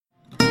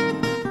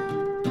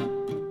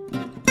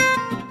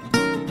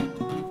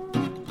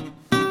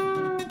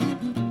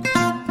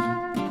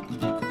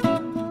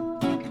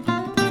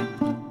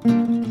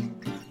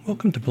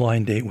Welcome to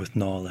Blind Date with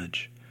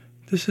Knowledge.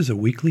 This is a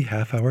weekly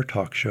half-hour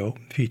talk show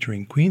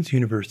featuring Queen's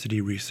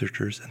University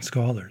researchers and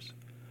scholars.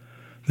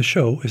 The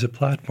show is a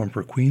platform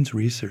for Queen's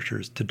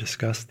researchers to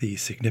discuss the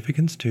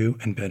significance to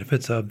and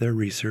benefits of their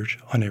research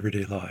on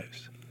everyday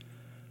lives.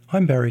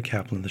 I'm Barry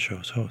Kaplan, the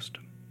show's host.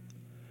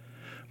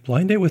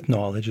 Blind Date with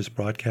Knowledge is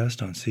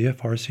broadcast on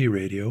CFRC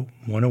Radio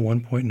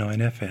 101.9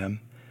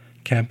 FM,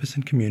 Campus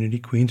and Community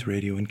Queen's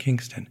Radio in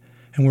Kingston,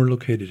 and we're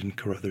located in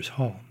Carruthers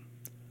Hall.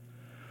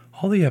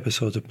 All the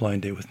episodes of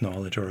Blind Date with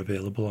Knowledge are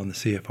available on the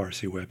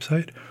CFRC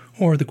website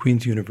or the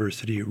Queen's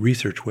University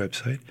research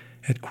website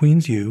at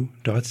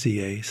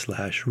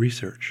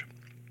queensu.ca/research.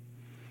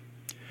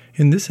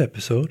 In this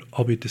episode,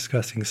 I'll be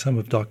discussing some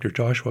of Dr.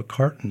 Joshua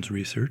Carton's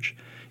research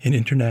in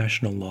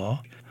international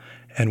law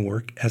and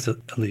work as a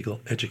legal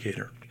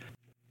educator.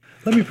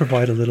 Let me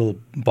provide a little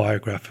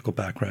biographical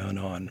background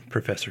on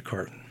Professor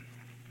Carton.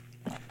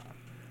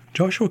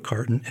 Joshua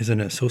Carton is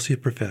an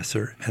associate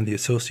professor and the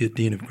Associate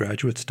Dean of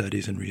Graduate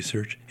Studies and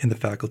Research in the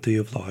Faculty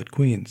of Law at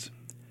Queen's.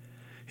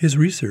 His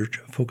research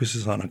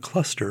focuses on a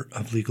cluster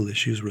of legal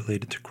issues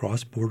related to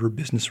cross-border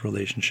business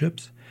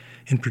relationships,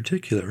 in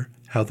particular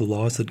how the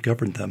laws that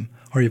govern them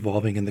are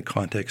evolving in the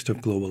context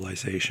of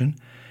globalization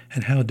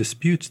and how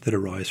disputes that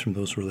arise from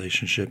those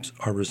relationships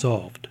are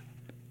resolved.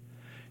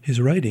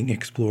 His writing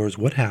explores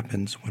what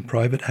happens when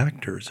private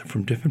actors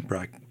from different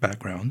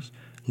backgrounds,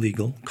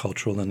 legal,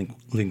 cultural, and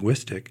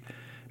linguistic,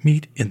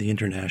 meet in the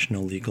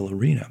international legal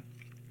arena.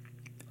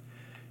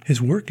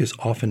 His work is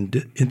often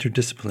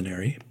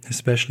interdisciplinary,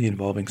 especially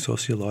involving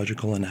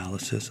sociological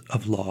analysis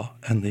of law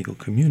and legal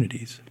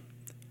communities.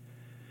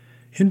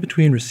 In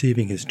between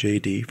receiving his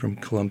JD from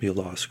Columbia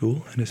Law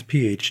School and his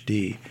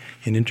PhD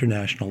in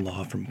international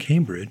law from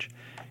Cambridge,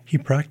 he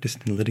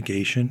practiced in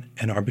litigation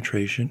and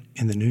arbitration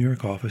in the New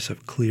York office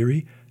of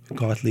Cleary,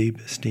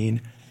 Gottlieb,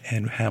 Steen,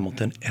 and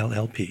Hamilton,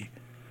 LLP,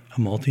 a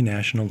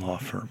multinational law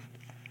firm.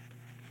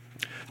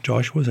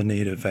 Joshua is a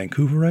native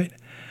Vancouverite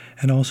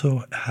and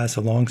also has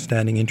a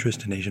long-standing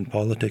interest in Asian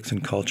politics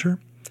and culture.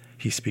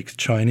 He speaks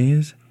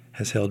Chinese,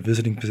 has held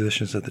visiting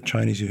positions at the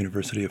Chinese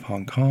University of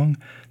Hong Kong,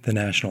 the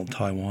National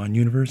Taiwan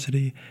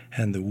University,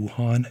 and the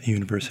Wuhan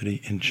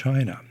University in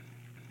China.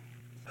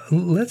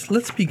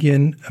 Let's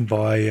begin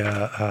by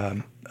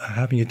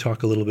having you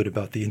talk a little bit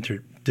about the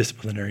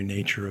interdisciplinary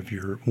nature of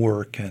your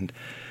work and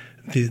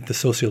the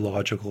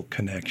sociological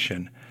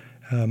connection.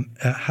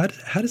 How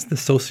does the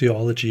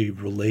sociology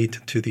relate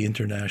to the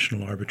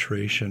international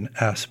arbitration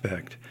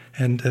aspect?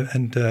 And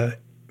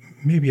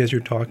maybe as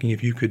you're talking,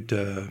 if you could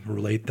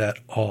relate that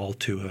all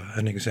to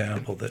an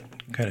example that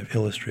kind of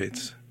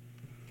illustrates.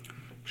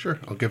 Sure,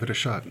 I'll give it a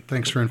shot.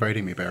 Thanks for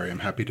inviting me, Barry. I'm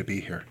happy to be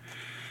here.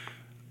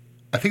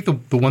 I think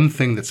the one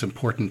thing that's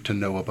important to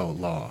know about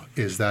law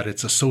is that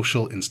it's a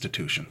social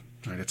institution.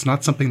 Right? It's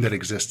not something that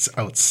exists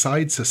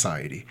outside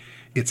society.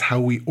 It's how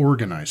we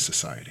organize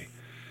society.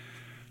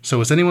 So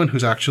as anyone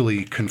who's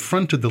actually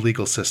confronted the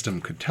legal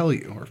system could tell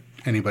you, or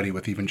anybody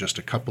with even just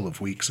a couple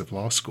of weeks of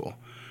law school,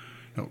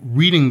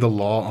 reading the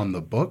law on the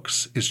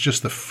books is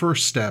just the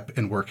first step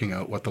in working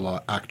out what the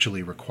law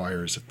actually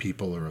requires of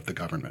people or of the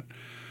government.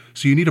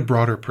 So you need a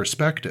broader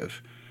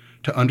perspective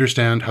to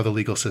understand how the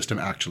legal system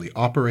actually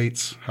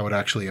operates, how it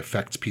actually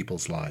affects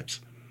people's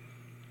lives.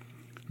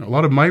 A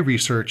lot of my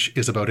research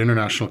is about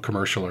international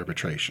commercial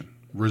arbitration,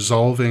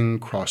 resolving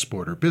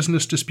cross-border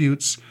business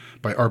disputes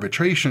by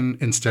arbitration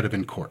instead of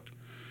in court.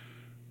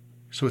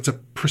 So it's a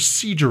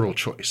procedural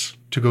choice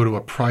to go to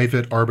a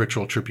private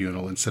arbitral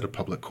tribunal instead of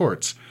public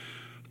courts.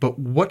 But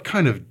what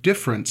kind of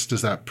difference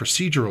does that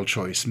procedural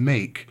choice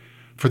make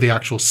for the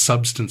actual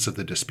substance of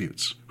the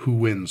disputes? Who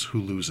wins,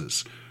 who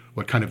loses?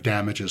 What kind of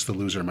damages the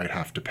loser might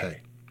have to pay?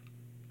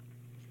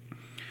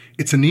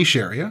 It's a niche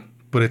area,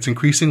 but it's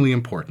increasingly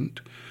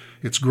important.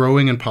 It's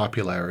growing in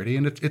popularity,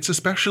 and it's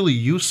especially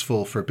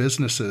useful for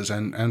businesses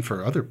and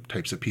for other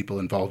types of people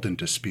involved in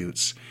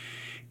disputes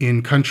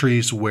in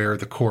countries where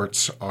the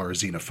courts are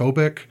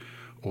xenophobic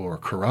or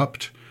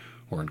corrupt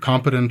or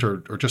incompetent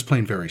or just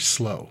plain very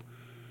slow.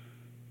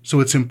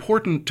 So it's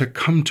important to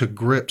come to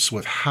grips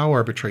with how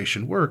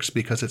arbitration works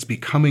because it's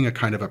becoming a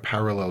kind of a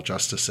parallel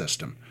justice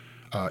system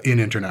in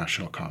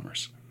international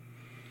commerce.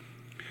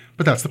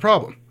 But that's the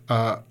problem.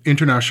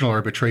 International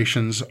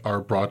arbitrations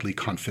are broadly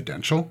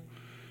confidential.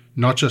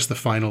 Not just the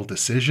final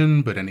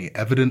decision, but any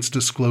evidence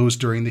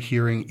disclosed during the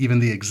hearing, even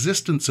the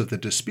existence of the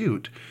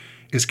dispute,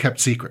 is kept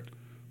secret.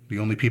 The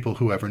only people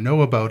who ever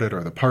know about it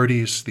are the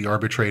parties, the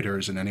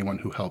arbitrators, and anyone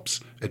who helps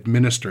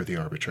administer the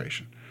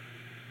arbitration.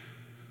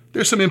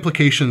 There's some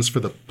implications for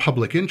the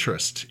public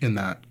interest in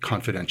that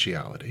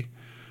confidentiality,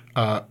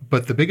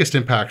 but the biggest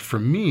impact for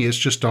me is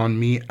just on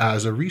me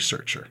as a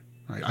researcher.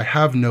 Right? I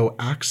have no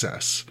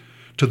access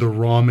to the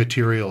raw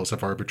materials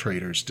of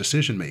arbitrators'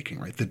 decision-making,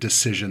 right? The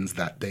decisions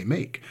that they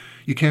make.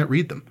 You can't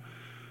read them.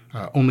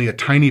 Only a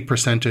tiny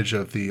percentage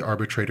of the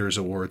arbitrators'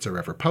 awards are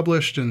ever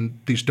published, and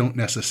these don't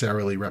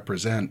necessarily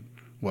represent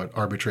what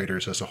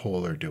arbitrators as a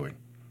whole are doing.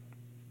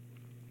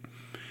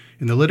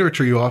 In the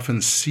literature, you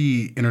often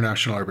see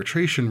international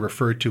arbitration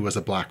referred to as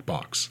a black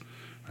box.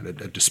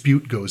 And a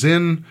dispute goes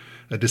in,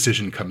 a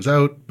decision comes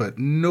out, but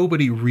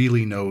nobody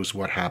really knows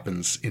what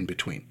happens in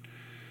between.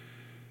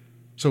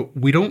 So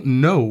we don't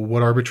know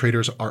what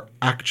arbitrators are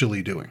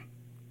actually doing.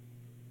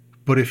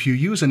 But if you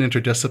use an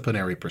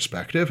interdisciplinary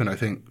perspective, and I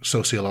think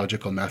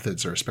sociological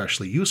methods are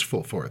especially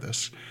useful for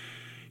this,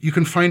 you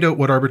can find out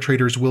what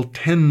arbitrators will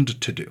tend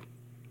to do.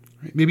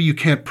 Maybe you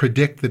can't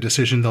predict the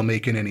decision they'll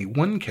make in any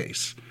one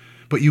case,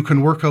 but you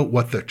can work out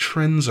what the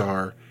trends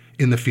are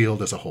in the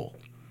field as a whole.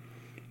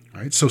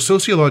 Right? So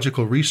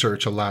sociological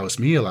research allows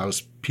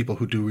people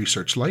who do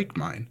research like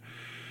mine,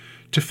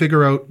 to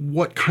figure out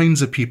what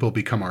kinds of people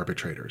become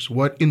arbitrators,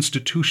 what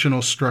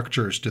institutional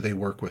structures do they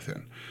work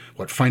within,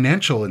 what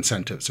financial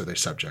incentives are they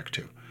subject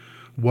to,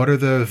 what are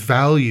the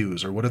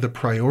values or what are the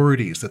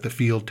priorities that the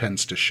field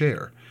tends to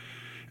share.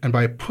 And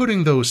by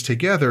putting those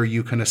together,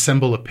 you can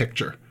assemble a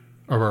picture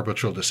of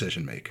arbitral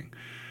decision making.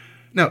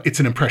 Now, it's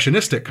an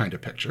impressionistic kind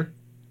of picture.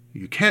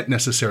 You can't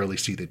necessarily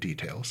see the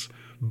details,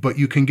 but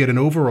you can get an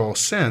overall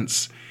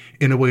sense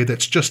in a way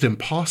that's just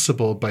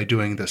impossible by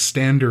doing the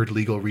standard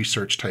legal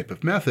research type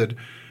of method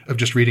of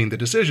just reading the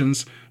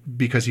decisions,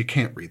 because you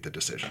can't read the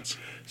decisions.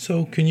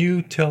 So can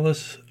you tell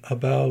us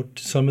about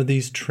some of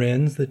these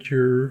trends that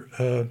you're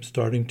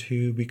starting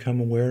to become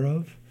aware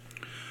of?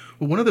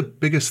 Well, one of the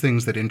biggest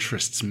things that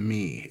interests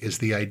me is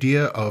the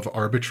idea of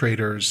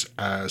arbitrators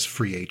as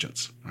free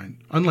agents. Right?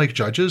 Unlike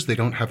judges, they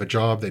don't have a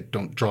job, they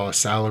don't draw a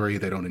salary,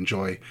 they don't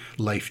enjoy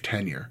life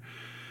tenure.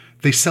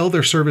 They sell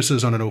their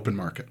services on an open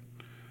market.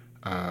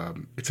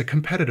 It's a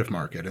competitive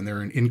market, and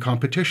they're in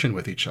competition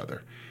with each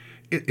other.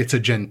 It's a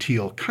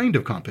genteel kind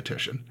of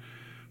competition,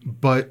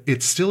 but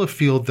it's still a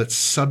field that's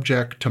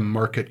subject to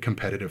market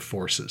competitive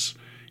forces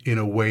in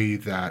a way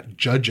that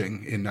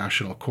judging in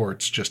national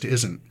courts just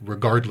isn't,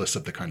 regardless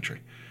of the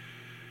country.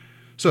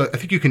 So I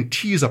think you can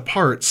tease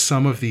apart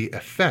some of the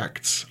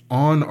effects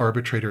on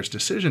arbitrators'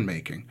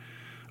 decision-making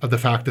of the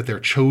fact that they're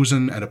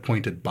chosen and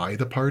appointed by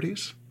the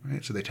parties,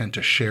 right? So they tend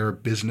to share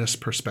business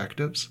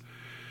perspectives.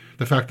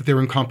 The fact that they're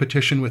in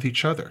competition with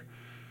each other.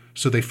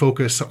 So they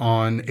focus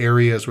on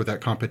areas where that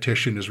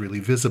competition is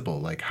really visible,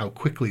 like how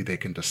quickly they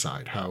can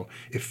decide, how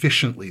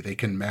efficiently they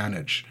can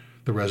manage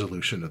the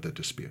resolution of the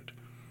dispute.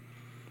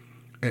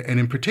 And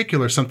in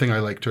particular, something I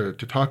like to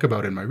talk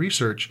about in my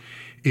research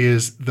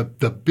is the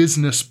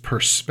business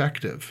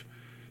perspective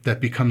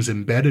that becomes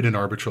embedded in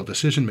arbitral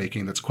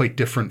decision-making that's quite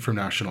different from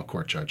national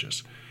court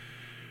judges.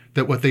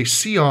 That what they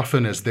see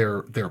often as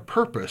their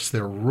purpose,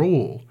 their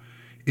role,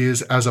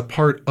 is as a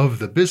part of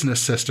the business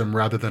system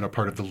rather than a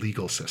part of the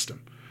legal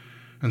system.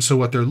 And so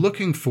what they're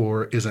looking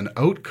for is an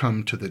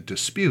outcome to the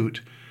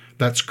dispute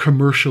that's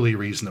commercially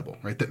reasonable,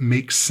 right? That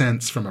makes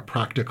sense from a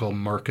practical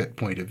market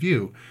point of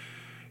view,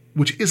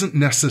 which isn't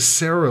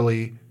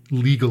necessarily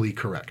legally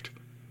correct.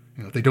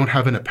 They don't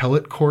have an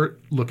appellate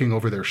court looking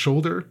over their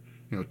shoulder,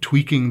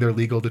 tweaking their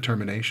legal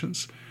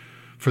determinations.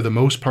 For the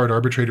most part,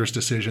 arbitrators'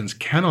 decisions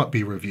cannot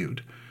be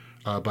reviewed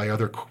by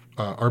other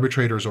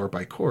arbitrators or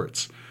by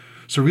courts.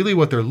 So really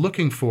what they're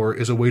looking for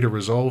is a way to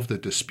resolve the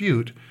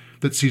dispute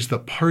that sees the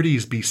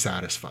parties be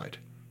satisfied.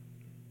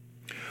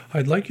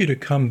 I'd like you to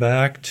come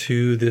back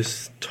to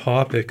this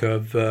topic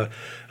of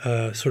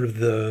sort of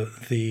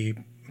the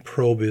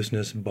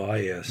pro-business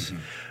bias.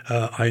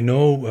 I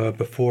know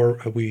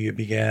before we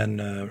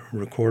began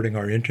recording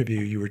our interview,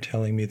 you were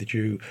telling me that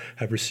you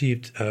have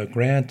received a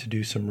grant to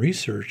do some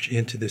research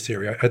into this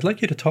area. I'd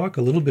like you to talk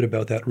a little bit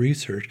about that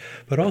research,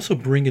 but also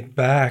bring it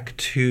back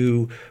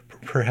to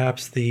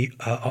perhaps the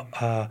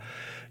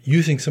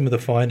using some of the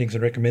findings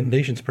and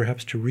recommendations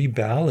perhaps to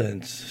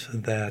rebalance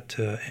that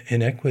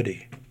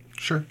inequity.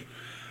 Sure.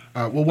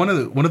 Well, one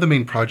of the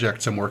main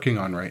projects I'm working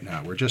on right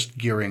now, we're just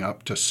gearing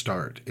up to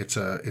start. It's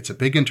a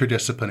big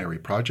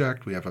interdisciplinary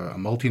project. We have a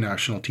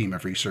multinational team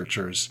of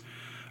researchers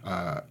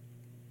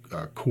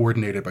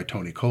coordinated by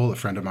Tony Cole, a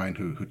friend of mine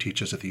who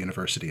teaches at the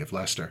University of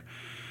Leicester.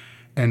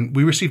 And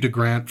we received a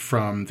grant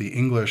from the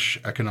English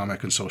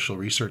Economic and Social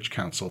Research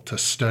Council to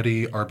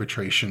study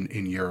arbitration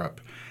in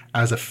Europe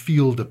as a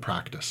field of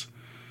practice.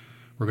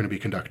 We're going to be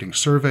conducting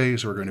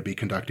surveys. We're going to be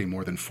conducting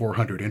more than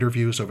 400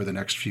 interviews over the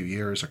next few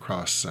years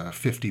across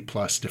 50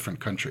 plus different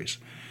countries.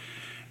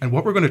 And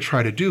what we're going to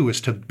try to do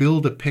is to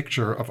build a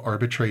picture of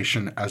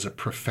arbitration as a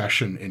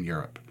profession in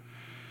Europe.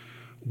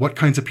 What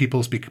kinds of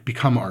peoples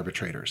become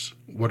arbitrators?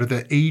 What are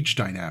the age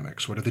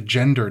dynamics? What are the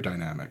gender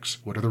dynamics?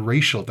 What are the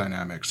racial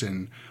dynamics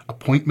in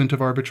appointment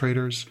of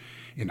arbitrators,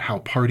 in how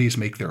parties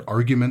make their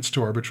arguments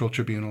to arbitral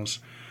tribunals,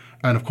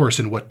 and of course,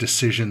 in what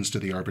decisions do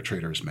the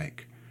arbitrators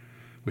make?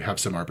 We have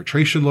some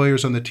arbitration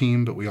lawyers on the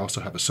team, but we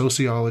also have a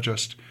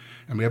sociologist,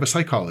 and we have a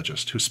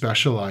psychologist who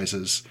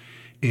specializes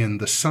in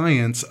the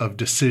science of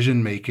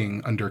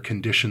decision-making under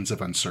conditions of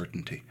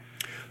uncertainty.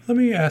 Let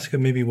me ask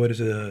maybe what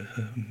is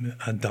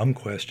a dumb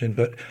question,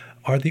 but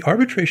are the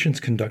arbitrations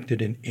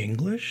conducted in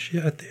English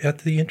at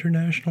the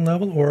international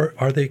level, or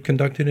are they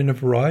conducted in a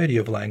variety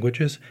of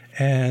languages?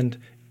 And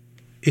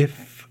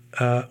if,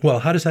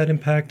 how does that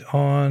impact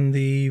on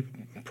the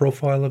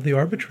profile of the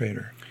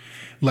arbitrator?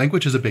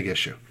 Language is a big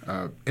issue.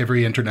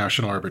 Every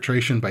international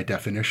arbitration, by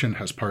definition,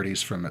 has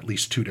parties from at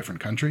least 2 different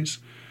countries.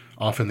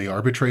 Often the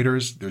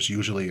arbitrators, there's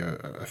usually a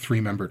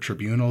 3-member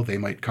tribunal. They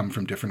might come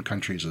from different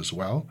countries as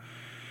well.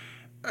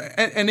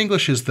 And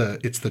English is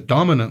the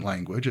dominant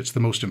language. It's the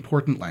most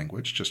important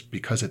language just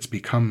because it's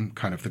become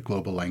kind of the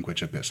global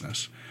language of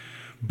business.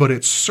 But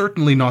it's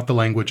certainly not the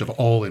language of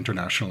all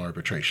international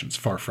arbitrations,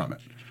 far from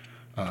it.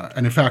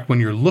 And in fact, when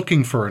you're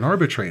looking for an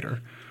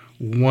arbitrator,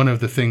 one of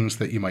the things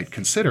that you might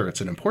consider,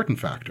 it's an important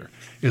factor,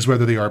 is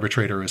whether the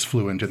arbitrator is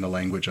fluent in the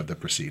language of the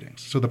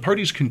proceedings. So the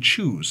parties can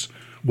choose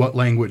what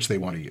language they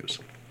want to use.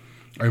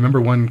 I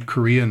remember one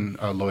Korean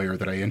lawyer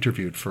that I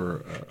interviewed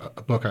for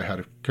a book I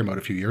had come out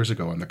a few years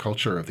ago on the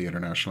culture of the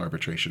international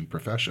arbitration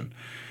profession.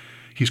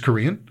 He's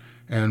Korean,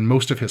 and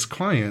most of his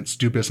clients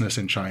do business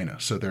in China,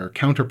 so their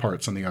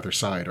counterparts on the other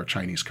side are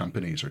Chinese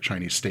companies or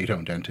Chinese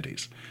state-owned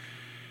entities.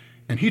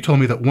 And he told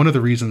me that one of the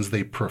reasons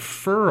they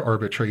prefer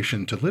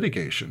arbitration to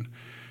litigation,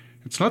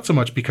 it's not so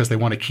much because they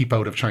want to keep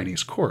out of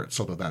Chinese courts,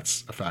 although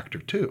that's a factor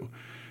too.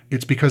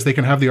 It's because they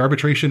can have the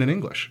arbitration in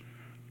English.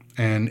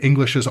 And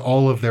English is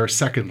all of their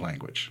second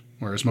language,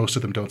 whereas most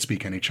of them don't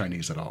speak any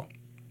Chinese at all.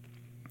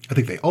 I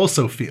think they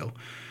also feel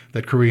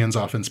that Koreans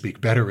often speak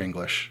better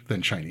English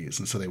than Chinese,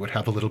 and so they would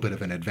have a little bit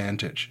of an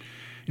advantage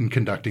in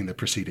conducting the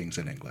proceedings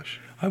in English.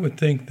 I would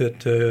think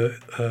that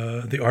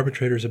the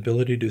arbitrator's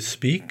ability to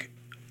speak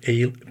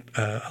a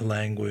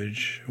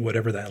language,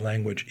 whatever that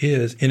language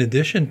is, in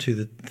addition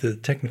to the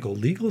technical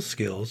legal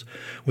skills,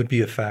 would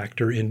be a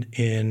factor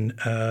in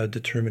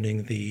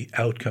determining the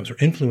outcomes or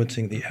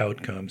influencing the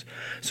outcomes.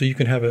 So you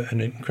can have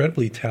an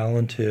incredibly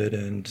talented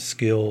and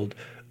skilled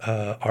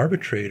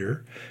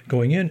arbitrator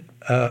going in,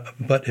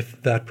 but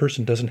if that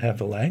person doesn't have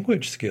the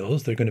language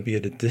skills, they're going to be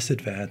at a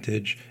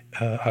disadvantage,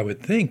 I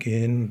would think,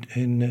 in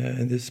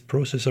this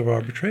process of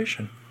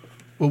arbitration.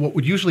 Well, what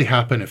would usually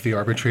happen if the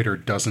arbitrator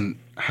doesn't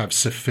have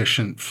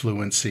sufficient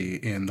fluency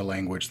in the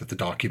language that the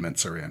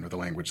documents are in, or the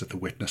language that the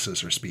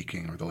witnesses are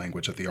speaking, or the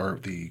language that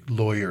the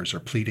lawyers are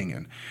pleading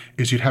in,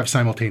 is you'd have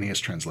simultaneous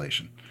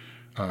translation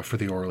for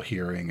the oral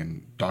hearing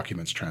and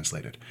documents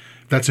translated.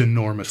 That's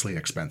enormously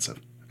expensive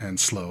and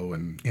slow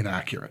and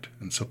inaccurate,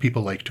 and so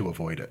people like to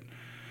avoid it.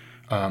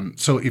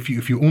 So if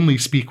you only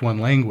speak one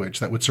language,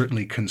 that would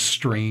certainly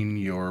constrain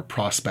your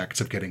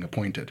prospects of getting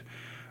appointed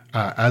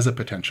as a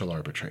potential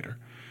arbitrator.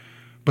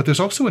 But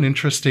there's also an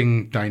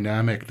interesting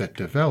dynamic that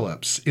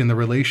develops in the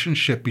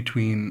relationship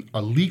between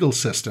a legal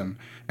system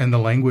and the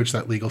language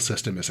that legal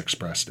system is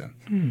expressed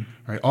in.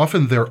 Right?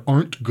 Often there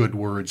aren't good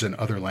words in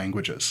other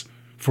languages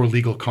for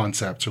legal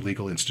concepts or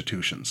legal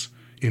institutions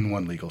in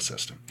one legal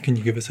system. Can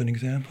you give us an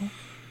example?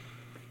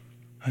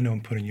 I know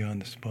I'm putting you on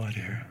the spot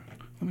here.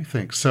 Let me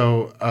think.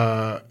 So,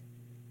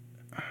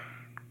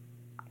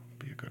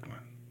 be a good one.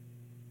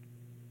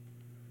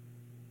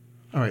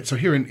 All right, so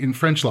here in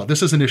French law,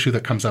 this is an issue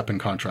that comes up in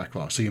contract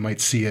law, so you might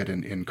see it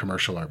in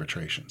commercial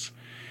arbitrations.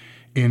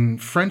 In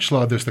French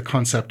law, there's the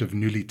concept of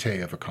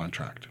nullité of a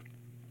contract.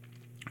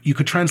 You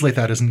could translate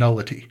that as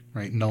nullity,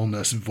 right?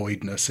 Nullness,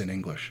 voidness in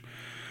English.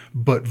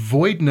 But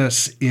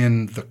voidness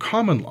in the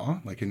common law,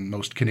 like in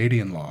most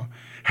Canadian law,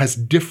 has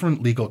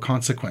different legal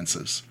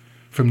consequences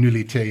from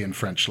nullité in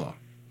French law.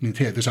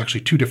 Nullité, there's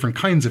actually 2 different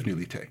kinds of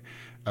nullité,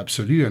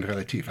 absolu and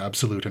relatif,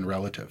 absolute and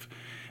relative.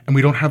 And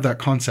we don't have that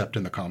concept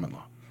in the common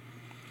law.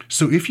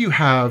 So if you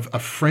have a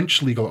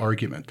French legal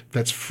argument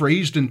that's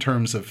phrased in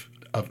terms of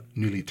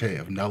nullité,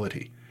 of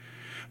nullity,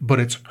 but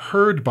it's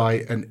heard by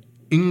an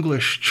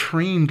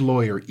English-trained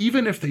lawyer,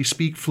 even if they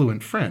speak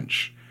fluent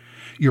French,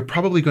 you're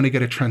probably going to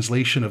get a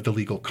translation of the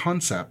legal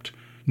concept,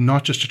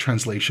 not just a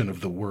translation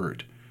of the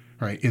word,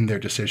 right, in their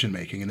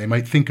decision-making. And they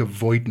might think of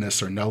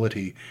voidness or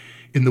nullity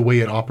in the way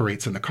it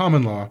operates in the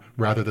common law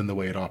rather than the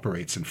way it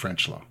operates in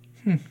French law.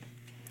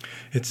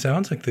 It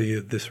sounds like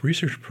this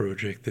research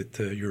project that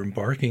you're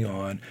embarking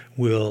on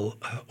will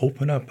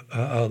open up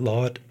a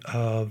lot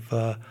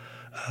of,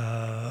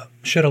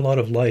 shed a lot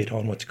of light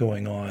on what's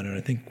going on, and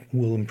I think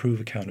will improve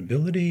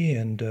accountability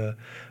and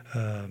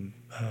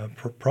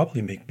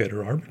probably make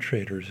better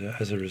arbitrators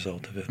as a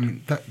result of it. I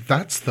mean,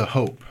 that's the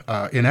hope.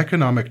 In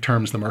economic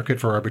terms, the market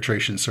for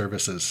arbitration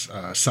services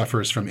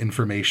suffers from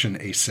information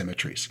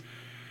asymmetries.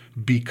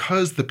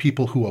 Because the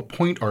people who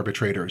appoint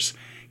arbitrators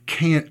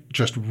can't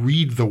just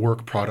read the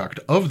work product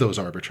of those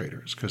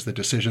arbitrators because the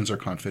decisions are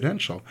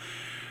confidential.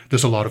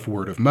 There's a lot of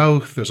word of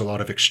mouth, there's a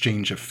lot of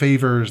exchange of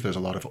favors, there's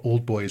a lot of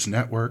old boys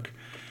network.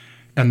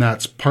 And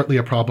that's partly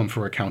a problem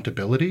for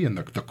accountability and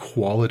the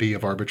quality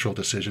of arbitral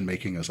decision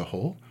making as a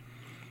whole.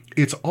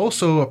 It's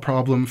also a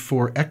problem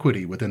for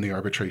equity within the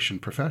arbitration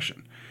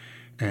profession.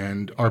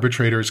 And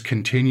arbitrators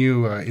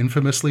continue,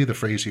 infamously, the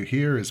phrase you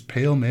hear is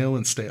pale, male,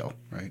 and stale,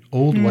 right?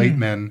 Old white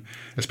men,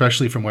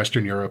 especially from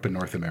Western Europe and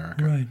North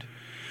America. Right.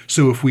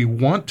 So if we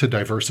want to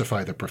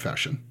diversify the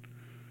profession,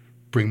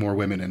 bring more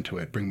women into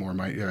it, bring more,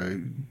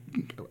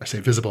 I say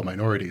visible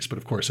minorities, but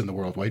of course in the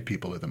world white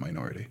people are the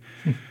minority,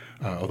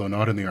 although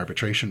not in the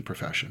arbitration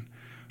profession.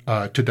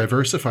 To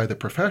diversify the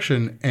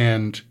profession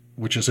and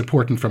which is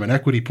important from an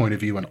equity point of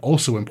view and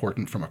also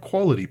important from a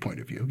quality point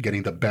of view,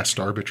 getting the best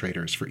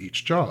arbitrators for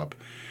each job,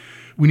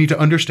 we need to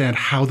understand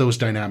how those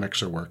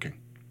dynamics are working.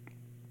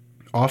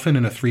 Often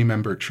in a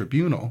 3-member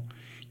tribunal,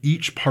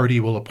 each party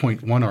will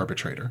appoint one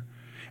arbitrator,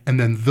 and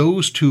then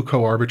those 2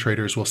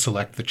 co-arbitrators will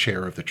select the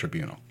chair of the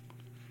tribunal.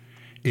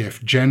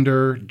 If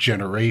gender,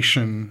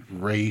 generation,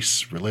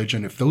 race,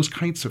 religion, if those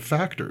kinds of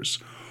factors,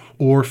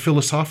 or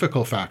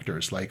philosophical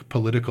factors like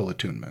political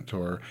attunement,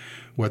 or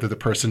whether the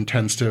person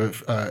tends to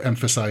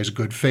emphasize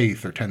good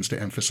faith or tends to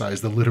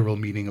emphasize the literal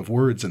meaning of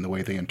words in the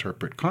way they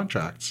interpret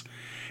contracts,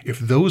 if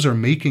those are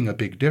making a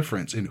big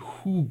difference in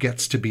who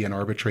gets to be an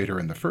arbitrator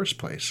in the first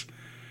place,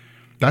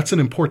 that's an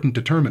important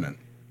determinant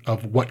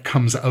of what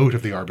comes out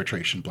of the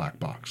arbitration black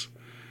box.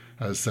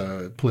 As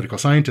political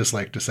scientists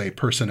like to say,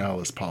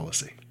 personnel is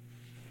policy.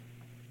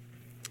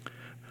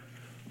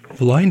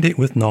 Blind Date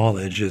with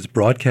Knowledge is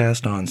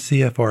broadcast on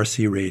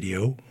CFRC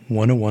Radio,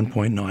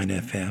 101.9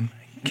 FM,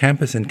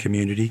 Campus and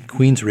Community,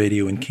 Queen's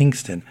Radio in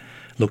Kingston,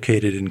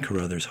 located in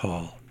Carruthers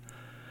Hall.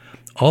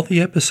 All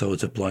the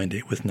episodes of Blind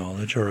Date with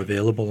Knowledge are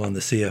available on the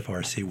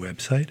CFRC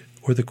website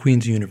or the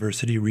Queen's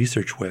University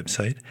Research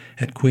website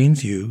at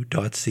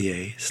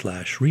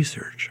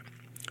queensu.ca/research.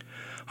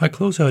 I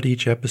close out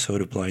each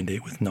episode of Blind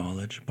Date with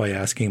Knowledge by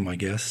asking my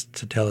guests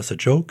to tell us a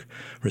joke,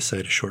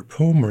 recite a short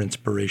poem or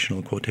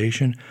inspirational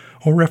quotation,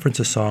 or reference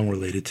a song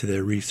related to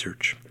their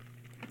research.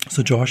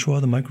 So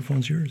Joshua, the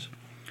microphone's yours.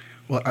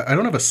 Well, I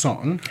don't have a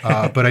song,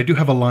 but I do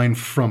have a line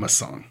from a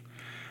song.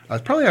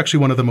 It's probably actually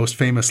one of the most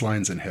famous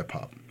lines in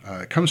hip-hop.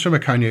 It comes from a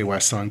Kanye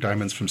West song,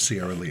 Diamonds from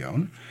Sierra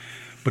Leone,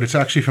 but it's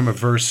actually from a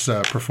verse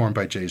performed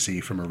by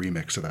Jay-Z from a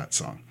remix of that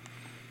song.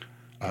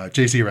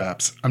 Jay-Z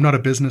raps, "I'm not a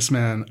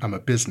businessman, I'm a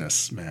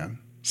businessman,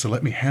 so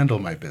let me handle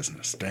my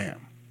business,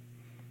 damn."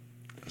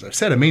 As I've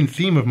said, a main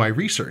theme of my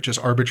research is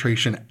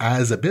arbitration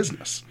as a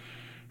business.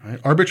 Right?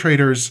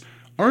 Arbitrators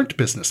aren't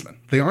businessmen.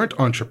 They aren't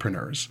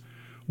entrepreneurs.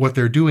 What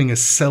they're doing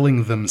is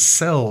selling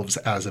themselves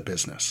as a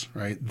business,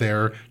 right?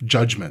 Their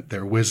judgment,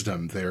 their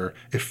wisdom, their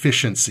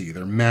efficiency,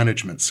 their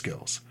management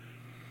skills.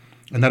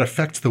 And that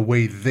affects the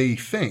way they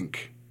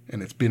think.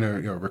 And it's been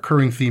a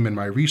recurring theme in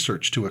my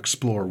research to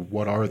explore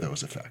what are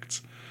those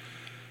effects.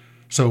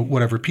 So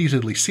what I've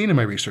repeatedly seen in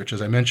my research,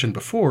 as I mentioned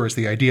before, is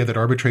the idea that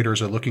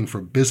arbitrators are looking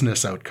for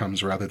business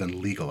outcomes rather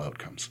than legal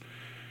outcomes.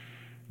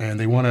 And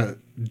they want to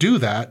do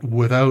that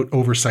without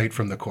oversight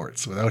from the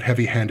courts, without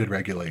heavy-handed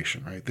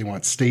regulation, right? They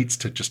want states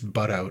to just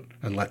butt out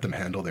and let them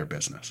handle their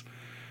business.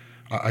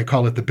 I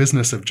call it the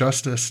business of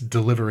justice,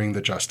 delivering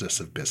the justice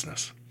of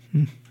business.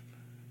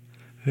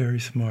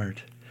 Very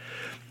smart.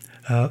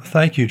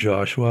 Thank you,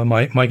 Joshua.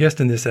 My guest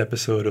in this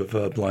episode of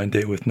Blind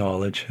Date with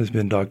Knowledge has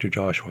been Dr.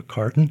 Joshua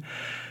Carton.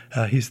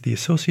 He's the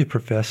Associate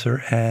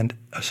Professor and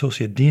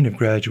Associate Dean of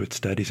Graduate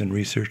Studies and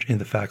Research in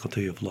the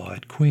Faculty of Law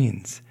at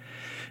Queen's.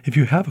 If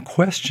you have a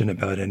question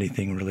about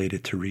anything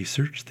related to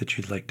research that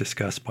you'd like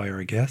discussed by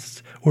our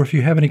guests, or if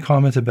you have any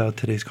comments about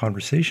today's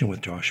conversation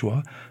with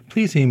Joshua,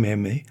 please email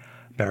me,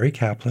 Barry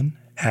Kaplan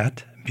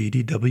at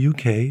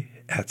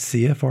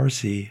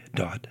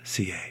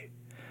bdwk@cfrc.ca.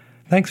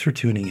 Thanks for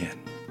tuning in.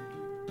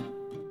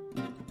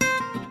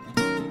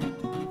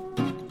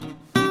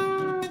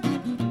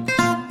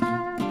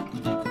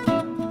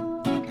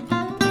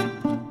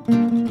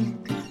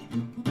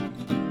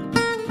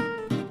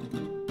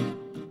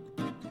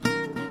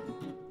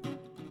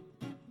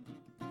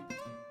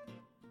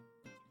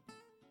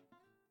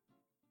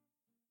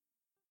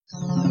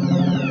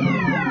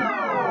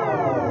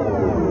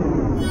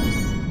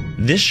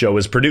 This show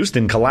is produced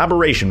in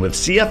collaboration with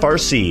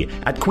CFRC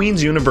at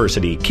Queen's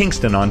University,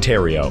 Kingston,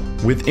 Ontario,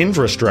 with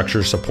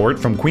infrastructure support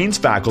from Queen's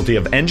Faculty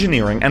of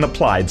Engineering and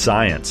Applied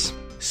Science.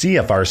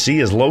 CFRC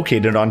is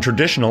located on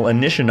traditional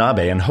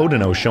Anishinaabe and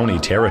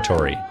Haudenosaunee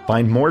territory.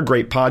 Find more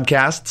great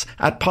podcasts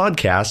at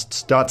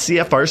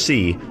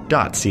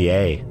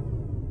podcasts.cfrc.ca.